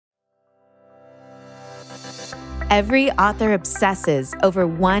Every author obsesses over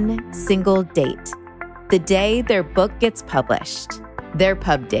one single date, the day their book gets published, their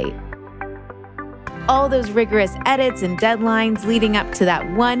pub date. All those rigorous edits and deadlines leading up to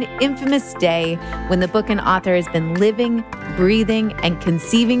that one infamous day when the book an author has been living, breathing, and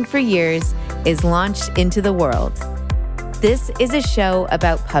conceiving for years is launched into the world. This is a show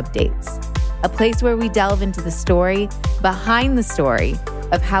about pub dates, a place where we delve into the story behind the story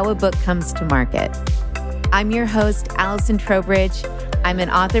of how a book comes to market. I'm your host, Allison Trowbridge. I'm an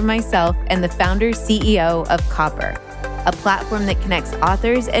author myself and the founder CEO of Copper, a platform that connects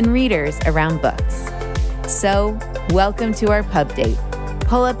authors and readers around books. So, welcome to our pub date.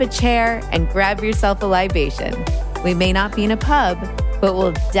 Pull up a chair and grab yourself a libation. We may not be in a pub, but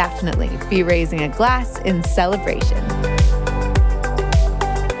we'll definitely be raising a glass in celebration.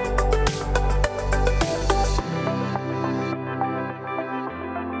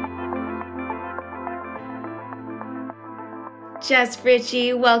 Jess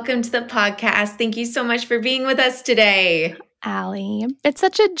Ritchie, welcome to the podcast. Thank you so much for being with us today. Allie, it's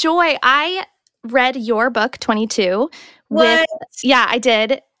such a joy. I read your book, 22. What? Yeah, I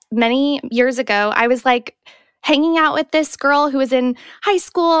did. Many years ago, I was like hanging out with this girl who was in high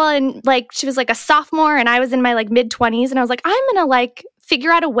school and like she was like a sophomore and I was in my like mid-20s and I was like, I'm going to like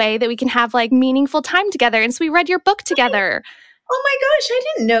figure out a way that we can have like meaningful time together. And so we read your book together. Oh my gosh, I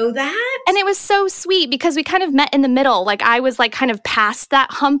didn't know that. And it was so sweet because we kind of met in the middle. Like I was like kind of past that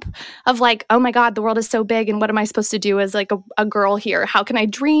hump of like, oh my God, the world is so big. And what am I supposed to do as like a girl here? How can I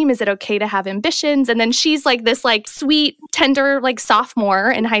dream? Is it okay to have ambitions? And then she's like this like sweet, tender, like sophomore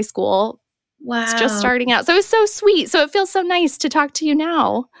in high school. Wow. It's just starting out. So it was so sweet. So it feels so nice to talk to you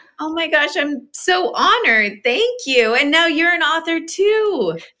now. Oh my gosh, I'm so honored. Thank you. And now you're an author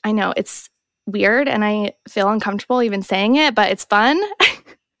too. I know it's weird and I feel uncomfortable even saying it, but it's fun.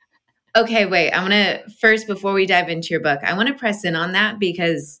 Okay, wait. I want to first, before we dive into your book, I want to press in on that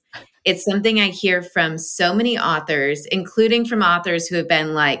because it's something I hear from so many authors, including from authors who have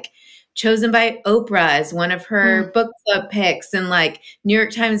been like chosen by Oprah as one of her book club picks and like New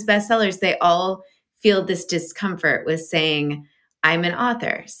York Times bestsellers. They all feel this discomfort with saying, I'm an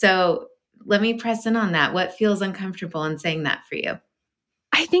author. So let me press in on that. What feels uncomfortable in saying that for you?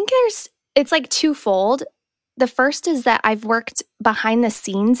 I think it's like twofold. The first is that I've worked behind the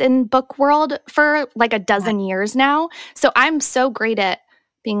scenes in book world for like a dozen years now. So I'm so great at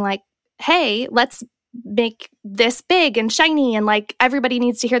being like, hey, let's make this big and shiny and like everybody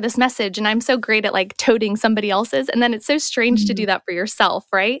needs to hear this message. And I'm so great at like toting somebody else's. And then it's so strange to do that for yourself,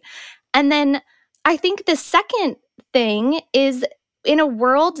 right? And then I think the second thing is in a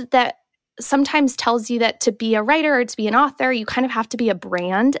world that sometimes tells you that to be a writer or to be an author, you kind of have to be a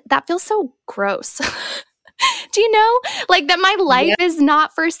brand. That feels so gross. Do you know? Like that my life is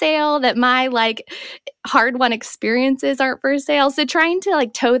not for sale, that my like hard-won experiences aren't for sale. So trying to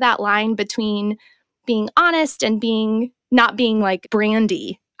like toe that line between being honest and not being like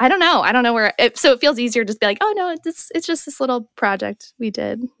brandy. I don't know where so it feels easier to just be like, oh no, it's just this little project we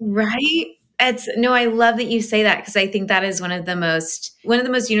did. Right. I love that you say that because I think that is one of the most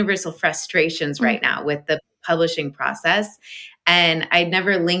universal frustrations right now with the publishing process. And I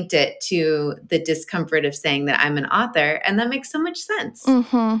never linked it to the discomfort of saying that I'm an author. And that makes so much sense.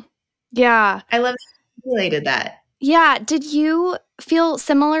 Mm-hmm. Yeah. I love that you related that. Yeah. Did you feel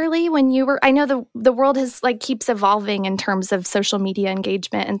similarly when you were, I know the world has like keeps evolving in terms of social media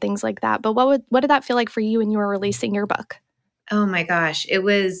engagement and things like that. But what did that feel like for you when you were releasing your book? Oh my gosh.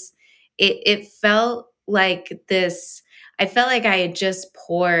 It felt like this. I felt like I had just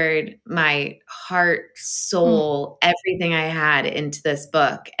poured my heart, soul, everything I had into this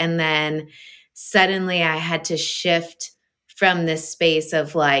book. And then suddenly I had to shift from this space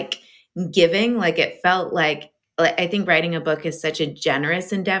of like giving. Like it felt like I think writing a book is such a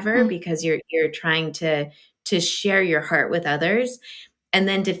generous endeavor because you're trying to share your heart with others. And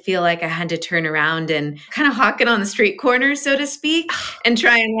then to feel like I had to turn around and kind of hawk it on the street corner, so to speak, and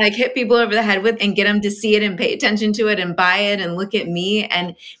try and like hit people over the head with and get them to see it and pay attention to it and buy it and look at me.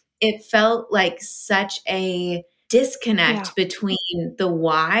 And it felt like such a disconnect between the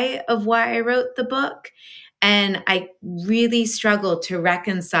why of why I wrote the book. And I really struggled to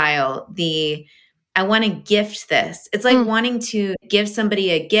reconcile I want to gift this. It's like wanting to give somebody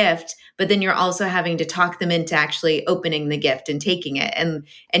a gift, but then you're also having to talk them into actually opening the gift and taking it and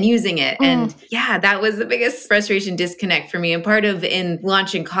using it. And yeah, that was the biggest frustration disconnect for me. And part of in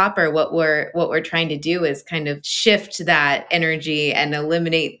launching Copper, what we're trying to do is kind of shift that energy and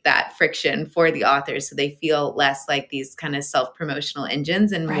eliminate that friction for the authors so they feel less like these kind of self-promotional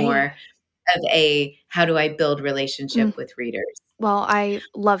engines and more of a how do I build relationship with readers. Well, I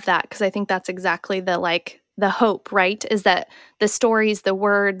love that because I think that's exactly the like the hope, right? Is that the stories, the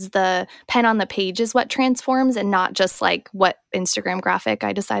words, the pen on the page is what transforms, and not just like what Instagram graphic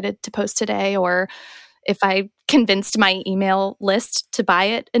I decided to post today, or if I convinced my email list to buy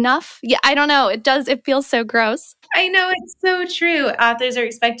it enough. Yeah, I don't know. It feels so gross. I know, it's so true. Authors are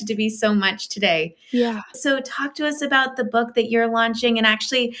expected to be so much today. Yeah. So talk to us about the book that you're launching. And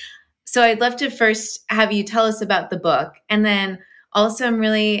actually, so I'd love to first have you tell us about the book. And then also, I'm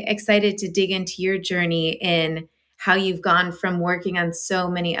really excited to dig into your journey in how you've gone from working on so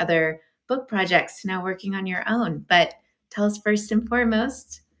many other book projects to now working on your own. But tell us first and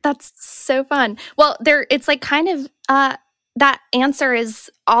foremost. That's so fun. Well, it's like kind of that answer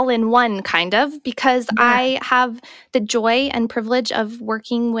is all in one, kind of, because I have the joy and privilege of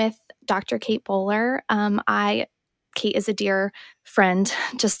working with Dr. Kate Bowler. Kate is a dear friend,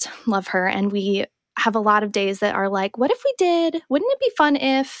 just love her. And we have a lot of days that are like, what if we did? Wouldn't it be fun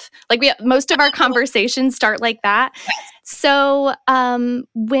if? Like, most of our conversations start like that. So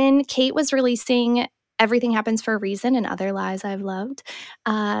when Kate was releasing Everything Happens for a Reason and Other Lies I've Loved,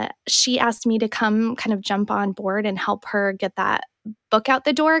 she asked me to come kind of jump on board and help her get that book out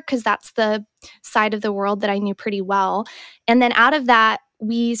the door, because that's the side of the world that I knew pretty well. And then out of that,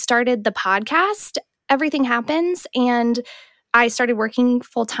 we started the podcast, Everything Happens, and I started working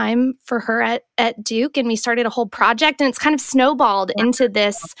full-time for her at Duke, and we started a whole project, and it's kind of snowballed into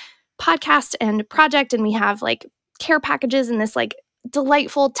this podcast and project, and we have like care packages and this like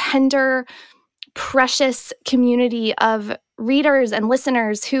delightful, tender, precious community of readers and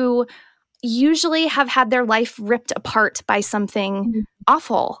listeners who usually have had their life ripped apart by something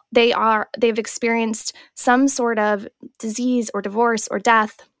awful. They've experienced some sort of disease or divorce or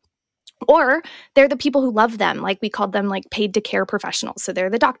death, or they're the people who love them. Like, we called them like paid to care professionals. So they're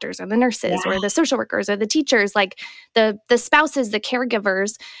the doctors or the nurses or the social workers or the teachers, like the spouses, the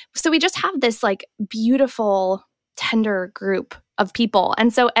caregivers. So we just have this like beautiful, tender group of people.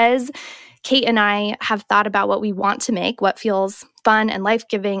 And so as Kate and I have thought about what we want to make, what feels fun and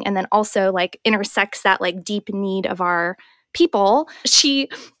life-giving, and then also like intersects that like deep need of our people, she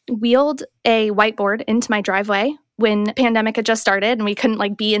wheeled a whiteboard into my driveway when the pandemic had just started and we couldn't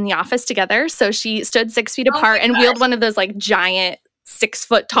like be in the office together. So she stood 6 feet apart and wheeled one of those like giant 6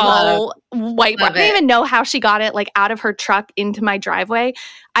 foot tall whiteboard. I don't even know how she got it like out of her truck into my driveway.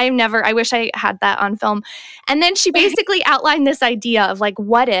 I wish I had that on film. And then she basically outlined this idea of like,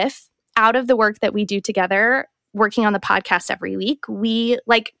 what if out of the work that we do together, working on the podcast every week, we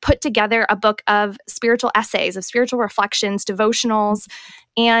like put together a book of spiritual essays, of spiritual reflections, devotionals,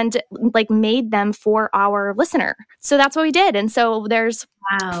 and like made them for our listener. So that's what we did. And so there's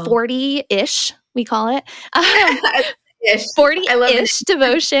 40-ish, we call it, 40-ish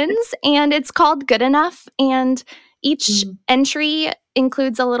devotions, and it's called Good Enough. And each entry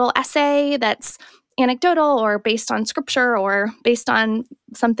includes a little essay that's anecdotal or based on scripture or based on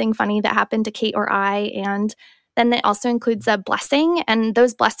something funny that happened to Kate or I. And then it also includes a blessing. And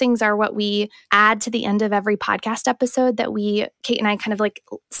those blessings are what we add to the end of every podcast episode that Kate and I kind of like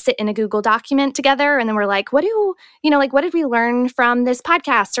sit in a Google document together. And then we're like, what did we learn from this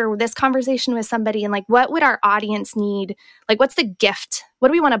podcast or this conversation with somebody? And like, what would our audience need? Like, what's the gift? What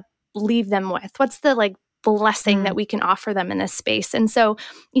do we want to leave them with? What's the like blessing that we can offer them in this space? And so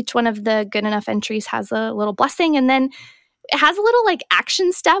each one of the Good Enough entries has a little blessing, and then it has a little like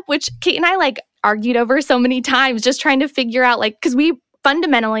action step, which Kate and I like argued over so many times, just trying to figure out like, because we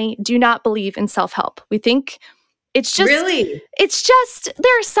fundamentally do not believe in self-help. We think it's just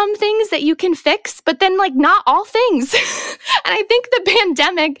there are some things that you can fix, but then like not all things. And I think the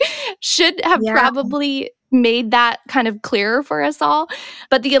pandemic should have probably made that kind of clearer for us all.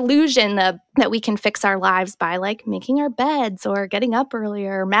 But the illusion that we can fix our lives by like making our beds or getting up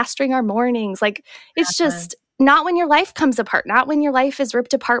earlier, mastering our mornings, like it's just not when your life comes apart, not when your life is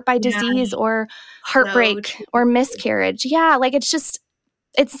ripped apart by disease or heartbreak or miscarriage. Yeah, like it's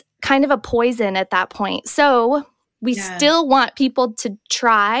kind of a poison at that point. So we still want people to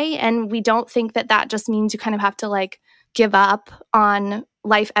try, and we don't think that just means you kind of have to like give up on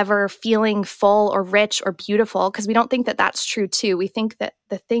life ever feeling full or rich or beautiful, because we don't think that that's true too. We think that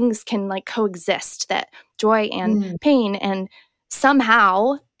the things can like coexist, that joy and pain, and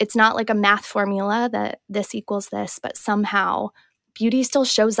somehow it's not like a math formula that this equals this, but somehow beauty still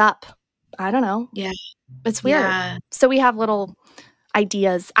shows up. I don't know. Yeah. It's weird. Yeah. So we have little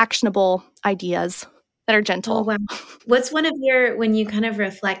ideas, actionable ideas that are gentle. Oh, wow. What's one of when you kind of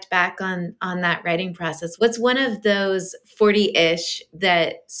reflect back on that writing process, what's one of those 40-ish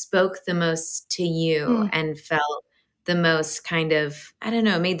that spoke the most to you and felt the most kind of, I don't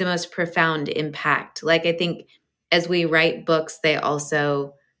know, made the most profound impact? Like, I think as we write books, they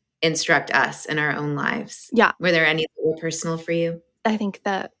also instruct us in our own lives? Yeah. Were there any that were personal for you? I think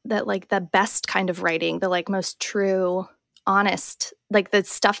that like the best kind of writing, the like most true, honest, like the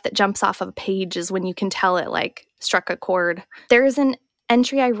stuff that jumps off of a page is when you can tell it like struck a chord. There's an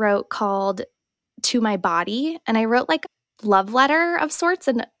entry I wrote called To My Body, and I wrote like a love letter of sorts,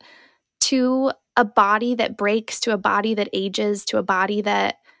 and to a body that breaks, to a body that ages, to a body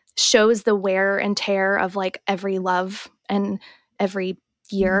that shows the wear and tear of like every love and every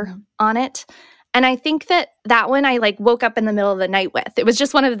year on it. And I think that one I like woke up in the middle of the night with. It was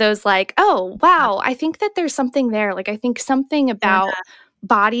just one of those like, oh, wow, I think that there's something there. Like I think something about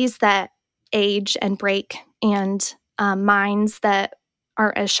bodies that age and break, and minds that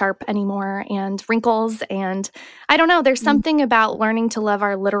aren't as sharp anymore, and wrinkles. And I don't know, there's something about learning to love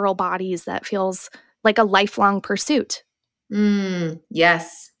our literal bodies that feels like a lifelong pursuit.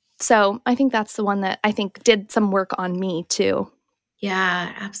 Yes. So I think that's the one that I think did some work on me too.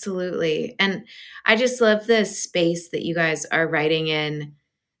 Yeah, absolutely. And I just love the space that you guys are writing in.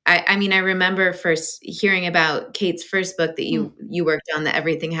 I mean, I remember first hearing about Kate's first book that you worked on, that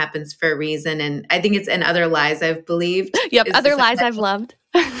Everything Happens for a Reason. And I think it's And Other Lies I've Believed. Yep, Other Lies I've Loved.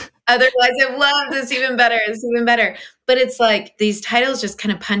 Other Lies I've Loved. It's even better. It's even better. But it's like these titles just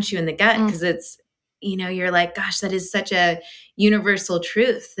kind of punch you in the gut, because it's, you're like, gosh, that is such a universal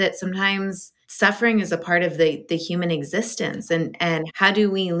truth that sometimes suffering is a part of the human existence. And how do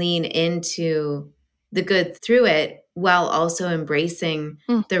we lean into the good through it while also embracing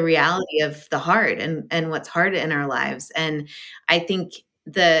the reality of the hard and what's hard in our lives? And I think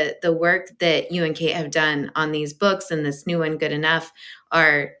the work that you and Kate have done on these books and this new one, Good Enough,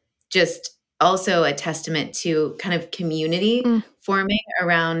 are just also a testament to kind of community forming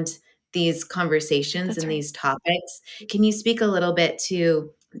around these conversations and these topics. Can you speak a little bit to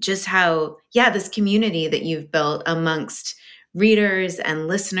just how, this community that you've built amongst readers and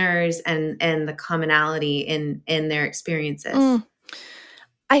listeners and the commonality in their experiences?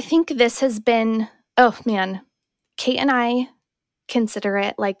 I think this has been, Kate and I consider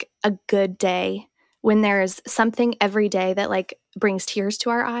it like a good day when there's something every day that like brings tears to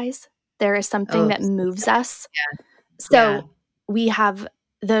our eyes. There is something that moves us. So we have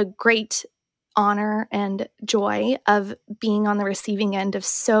the great honor and joy of being on the receiving end of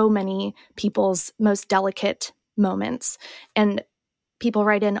so many people's most delicate moments, and people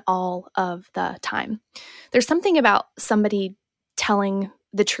write in all of the time. There's something about somebody telling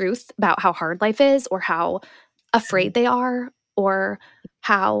the truth about how hard life is, or how afraid they are, or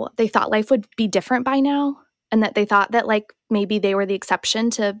how they thought life would be different by now, and that they thought that like maybe they were the exception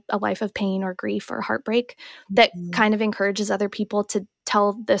to a life of pain or grief or heartbreak, that kind of encourages other people to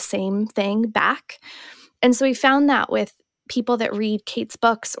tell the same thing back. And so we found that with people that read Kate's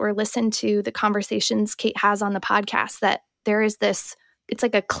books or listen to the conversations Kate has on the podcast, that there is this, it's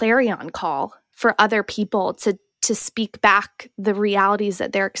like a clarion call for other people to speak back the realities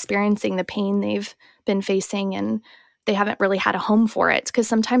that they're experiencing, the pain they've been facing, and they haven't really had a home for it. Because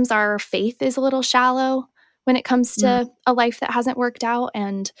sometimes our faith is a little shallow when it comes to a life that hasn't worked out.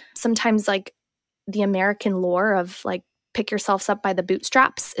 And sometimes like the American lore of like pick yourselves up by the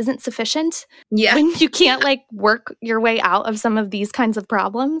bootstraps isn't sufficient when you can't like work your way out of some of these kinds of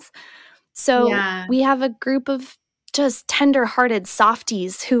problems. So we have a group of just tender-hearted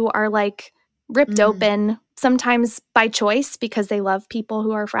softies who are like ripped open, sometimes by choice because they love people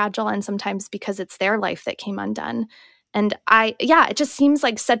who are fragile, and sometimes because it's their life that came undone. And it just seems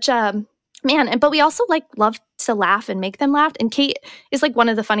like such a but we also like love to laugh and make them laugh. And Kate is like one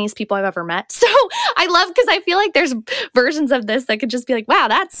of the funniest people I've ever met. So I love, because I feel like there's versions of this that could just be like, wow,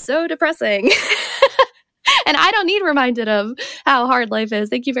 that's so depressing. And I don't need reminded of how hard life is.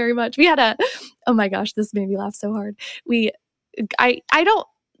 Thank you very much. We had oh my gosh, this made me laugh so hard. I don't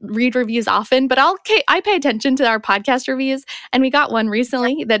read reviews often, but I pay attention to our podcast reviews. And we got one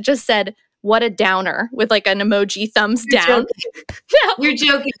recently that just said, what a downer, with like an emoji thumbs down. You're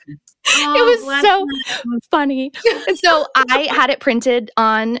joking. It was so funny. And so I had it printed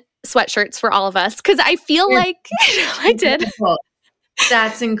on sweatshirts for all of us, because I feel like I did.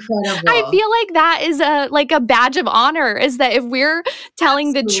 That's incredible. I feel like that is a badge of honor, is that if we're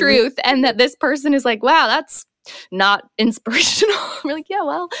telling the truth and that this person is like, wow, that's not inspirational. We're like, yeah,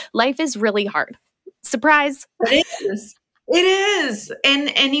 well, life is really hard. Surprise. It is.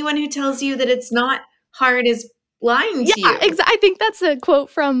 And anyone who tells you that it's not hard is lying to you. I think that's a quote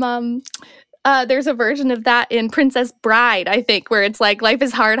from there's a version of that in Princess Bride, I think, where it's like, life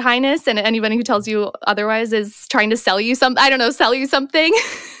is hard, Highness, and anybody who tells you otherwise is trying to sell you something.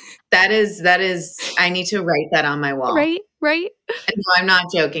 That is, I need to write that on my wall. Right, right. And no, I'm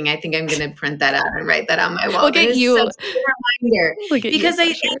not joking. I think I'm going to print that out and write that on my wall. Look That at is you. such a reminder. Look at Because you,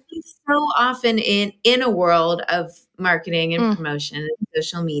 I think so often in a world of marketing and promotion and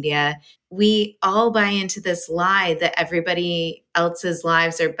social media, we all buy into this lie that everybody else's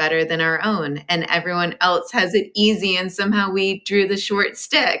lives are better than our own and everyone else has it easy and somehow we drew the short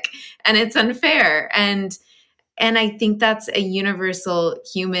stick and it's unfair. And I think that's a universal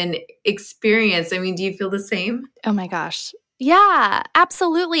human experience. I mean, do you feel the same? Oh my gosh. Yeah,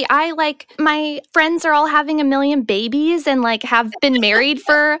 absolutely. I my friends are all having a million babies and have been married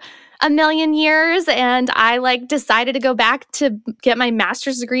for a million years. And I decided to go back to get my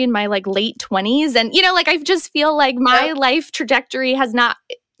master's degree in my late 20s. And, I just feel like my life trajectory has not,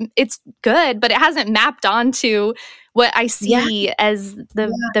 it's good, but it hasn't mapped onto what I see as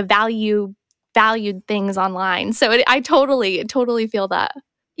the valued things online. So I totally feel that.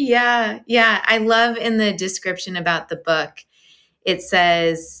 Yeah. I love in the description about the book, it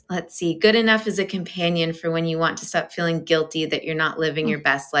says, let's see, good enough is a companion for when you want to stop feeling guilty that you're not living your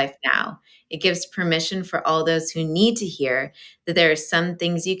best life now. It gives permission for all those who need to hear that there are some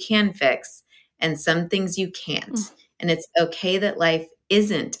things you can fix and some things you can't. And it's okay that life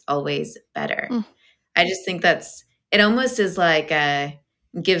isn't always better. I just think it almost is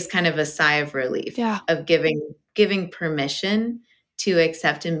gives kind of a sigh of relief of giving permission to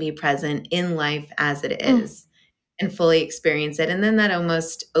accept and be present in life as it is and fully experience it. And then that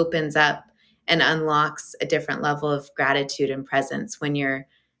almost opens up and unlocks a different level of gratitude and presence when you're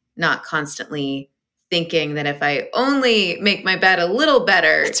not constantly thinking that if I only make my bed a little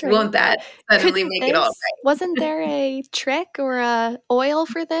better, won't that suddenly make it all right? Wasn't there a trick or a oil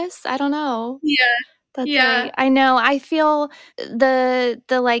for this? I don't know. Yeah. That's right. I know. I feel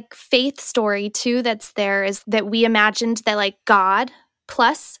the faith story too that's there is that we imagined that God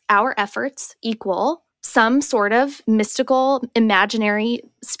plus our efforts equal some sort of mystical, imaginary,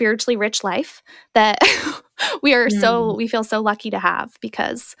 spiritually rich life that we feel so lucky to have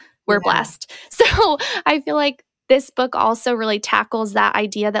because we're blessed. So I feel like this book also really tackles that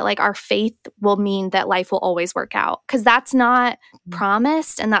idea that our faith will mean that life will always work out, because that's not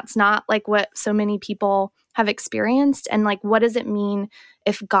promised and that's not what so many people have experienced. And what does it mean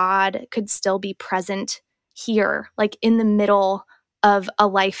if God could still be present here, in the middle of a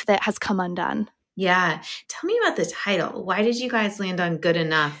life that has come undone? Yeah. Tell me about the title. Why did you guys land on Good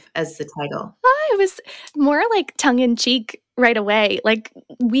Enough as the title? It was more tongue in cheek right away.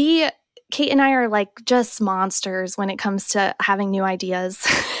 Kate and I are just monsters when it comes to having new ideas.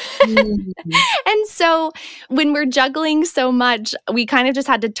 And so when we're juggling so much, we kind of just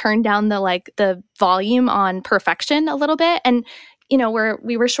had to turn down the volume on perfection a little bit. And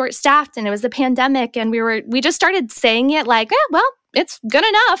we were short staffed and it was the pandemic and we just started saying it it's good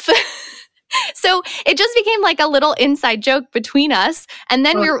enough. So it just became a little inside joke between us. And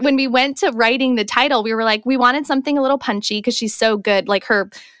then when we went to writing the title, we were we wanted something a little punchy because she's so good.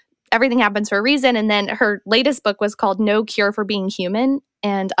 Everything happens for a reason. And then her latest book was called No Cure for Being Human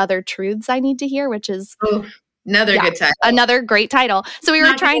and Other Truths I Need to Hear, which is another good title. Another great title. So we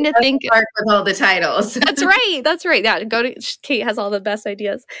were trying to think with all the titles. That's right. Yeah, Kate has all the best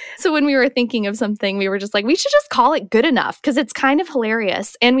ideas. So when we were thinking of something, we were just we should just call it Good Enough because it's kind of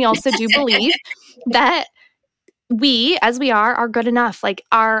hilarious. And we also do believe that we, as we are good enough.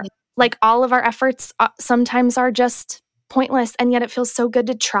 All of our efforts sometimes are just pointless, and yet it feels so good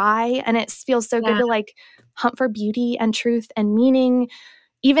to try, and it feels so good to hunt for beauty and truth and meaning,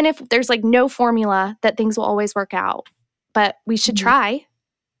 even if there's no formula that things will always work out, but we should try.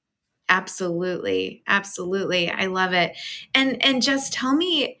 Absolutely. I love it. And just tell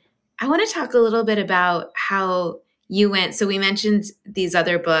me, I want to talk a little bit about how you went. So we mentioned these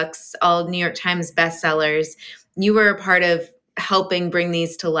other books, all New York Times bestsellers. You were a part of helping bring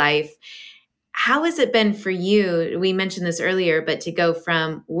these to life. How has it been for you? We mentioned this earlier, but to go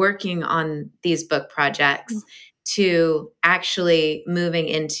from working on these book projects to actually moving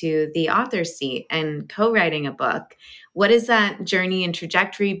into the author's seat and co-writing a book. What has that journey and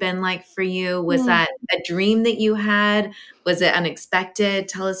trajectory been like for you? Was that a dream that you had? Was it unexpected?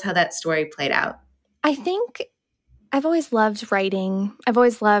 Tell us how that story played out. I think I've always loved writing. I've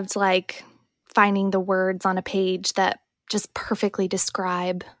always loved finding the words on a page that just perfectly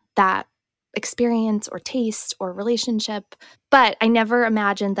describe that experience or taste or relationship. But I never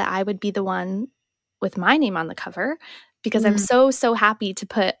imagined that I would be the one with my name on the cover, because I'm so happy to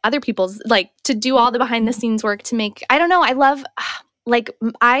put other people's, to do all the behind the scenes work to make, I don't know, I love,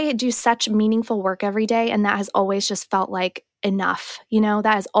 I do such meaningful work every day, and that has always just felt enough, that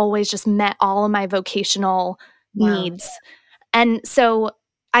has always just met all of my vocational needs. And so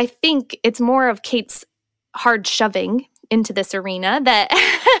I think it's more of Kate's hard shoving into this arena that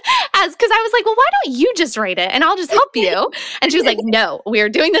because I was like, well, why don't you just write it and I'll just help you? And she was like, no, we are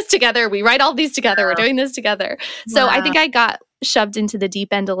doing this together. We write all these together. We're doing this together. So I think I got shoved into the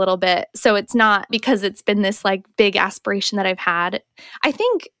deep end a little bit. So it's not because it's been this like big aspiration that I've had. I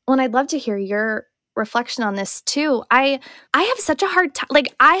think I'd love to hear your reflection on this too. I have such a hard time.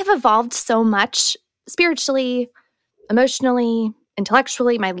 Like I have evolved so much spiritually, emotionally,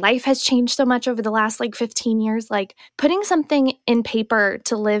 intellectually. My life has changed so much over the last like 15 years. Like putting something in paper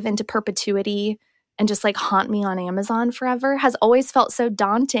to live into perpetuity and just like haunt me on Amazon forever has always felt so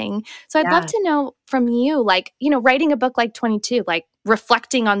daunting. So I'd love to know from you, like, writing a book like 22, like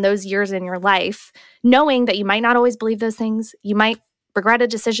reflecting on those years in your life, knowing that you might not always believe those things. You might regret a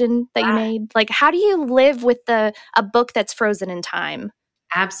decision that you made. Like, how do you live with a book that's frozen in time?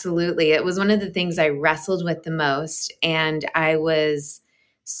 Absolutely. It was one of the things I wrestled with the most. And I was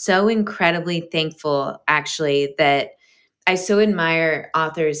so incredibly thankful, actually, that I so admire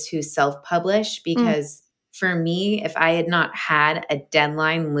authors who self-publish because for me, if I had not had a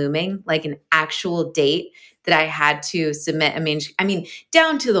deadline looming, like an actual date that I had to submit a manuscript, I mean,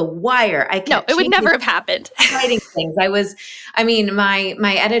 down to the wire. It would never have happened. Writing things.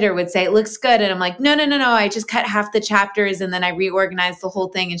 My editor would say, it looks good. And I'm like, no. I just cut half the chapters and then I reorganized the whole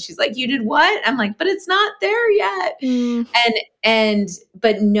thing. And she's like, you did what? I'm like, but it's not there yet.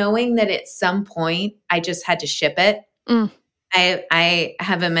 But knowing that at some point I just had to ship it. I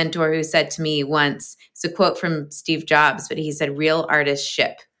have a mentor who said to me once, it's a quote from Steve Jobs, but he said, real artists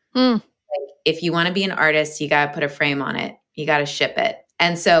ship. Like, if you want to be an artist, you got to put a frame on it. You got to ship it.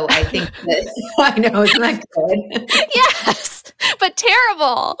 And so I think that, I know, isn't that good? Yes, but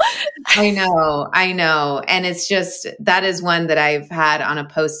terrible. I know. And it's just, that is one that I've had on a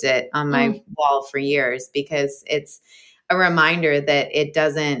Post-it on my wall for years because it's a reminder that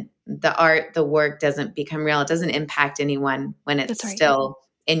the art, the work doesn't become real. It doesn't impact anyone when it's still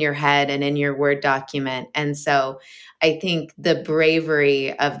in your head and in your Word document. And so I think the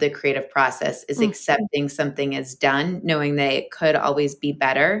bravery of the creative process is accepting something as done, knowing that it could always be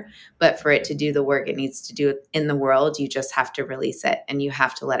better, but for it to do the work it needs to do in the world, you just have to release it and you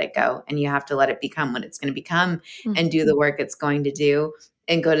have to let it go and you have to let it become what it's going to become and do the work it's going to do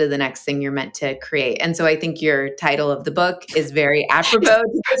and go to the next thing you're meant to create. And so I think your title of the book is very apropos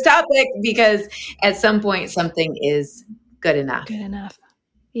to this topic because at some point something is good enough. Good enough.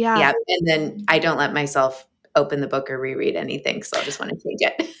 Yeah. Yeah. And then I don't let myself open the book or reread anything. So I just want to change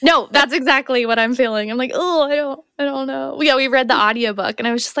it. No, that's exactly what I'm feeling. I'm like, oh, I don't know. Yeah, we read the audiobook and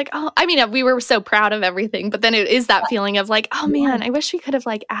I was just like, we were so proud of everything. But then it is that feeling of like, oh man, I wish we could have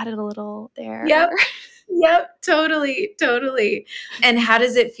like added a little there. Yep, totally. And how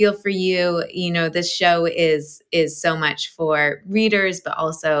does it feel for you? This show is so much for readers, but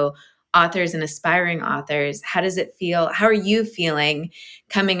also authors and aspiring authors. How does it feel? How are you feeling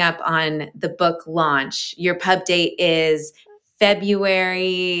coming up on the book launch? Your pub date is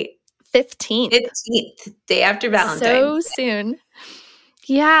February 15th, day after Valentine's. So soon.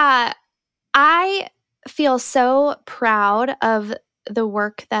 Yeah, I feel so proud of the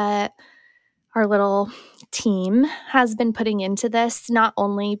work that our little team has been putting into this, not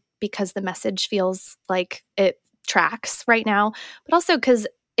only because the message feels like it tracks right now, but also because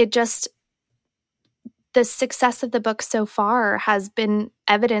the success of the book so far has been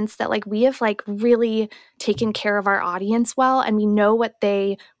evidence that like we have like really taken care of our audience well, and we know what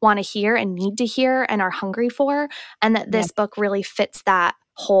they want to hear and need to hear and are hungry for, and that this book really fits that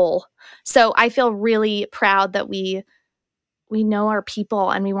hole. So I feel really proud that we know our people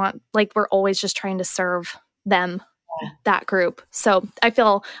and we're always just trying to serve them, that group. So I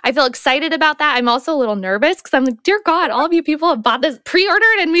feel excited about that. I'm also a little nervous because I'm like, dear God, all of you people have bought this,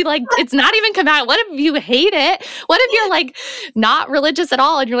 pre-ordered, and it's not even come out. What if you hate it? What if you're like not religious at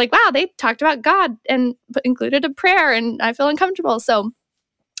all and you're like, wow, they talked about God and included a prayer and I feel uncomfortable. So,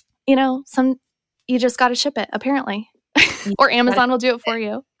 you just got to ship it apparently, or Amazon will do it for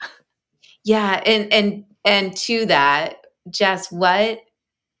you. Yeah. And to that, Jess, what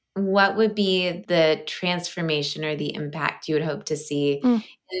would be the transformation or the impact you would hope to see in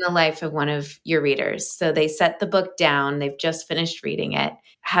the life of one of your readers? So they set the book down, they've just finished reading it.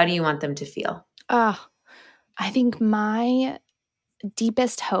 How do you want them to feel? I think my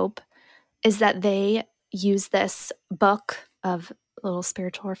deepest hope is that they use this book of little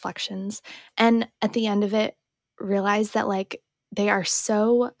spiritual reflections and at the end of it realize that like they are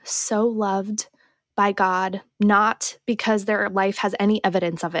so, so loved by God, not because their life has any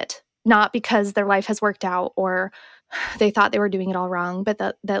evidence of it, not because their life has worked out or they thought they were doing it all wrong, but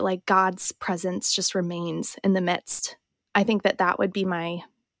that like God's presence just remains in the midst. I think that would be my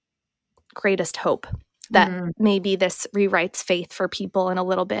greatest hope that maybe this rewrites faith for people in a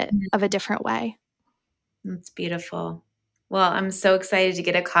little bit of a different way. That's beautiful. Well, I'm so excited to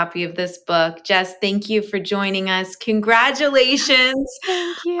get a copy of this book. Jess, thank you for joining us. Congratulations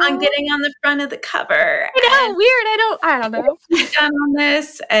on getting on the front of the cover. I know, weird. I don't know. Done on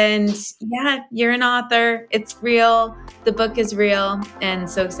this. And yeah, you're an author. It's real. The book is real. And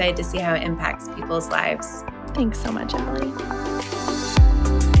so excited to see how it impacts people's lives. Thanks so much, Allie.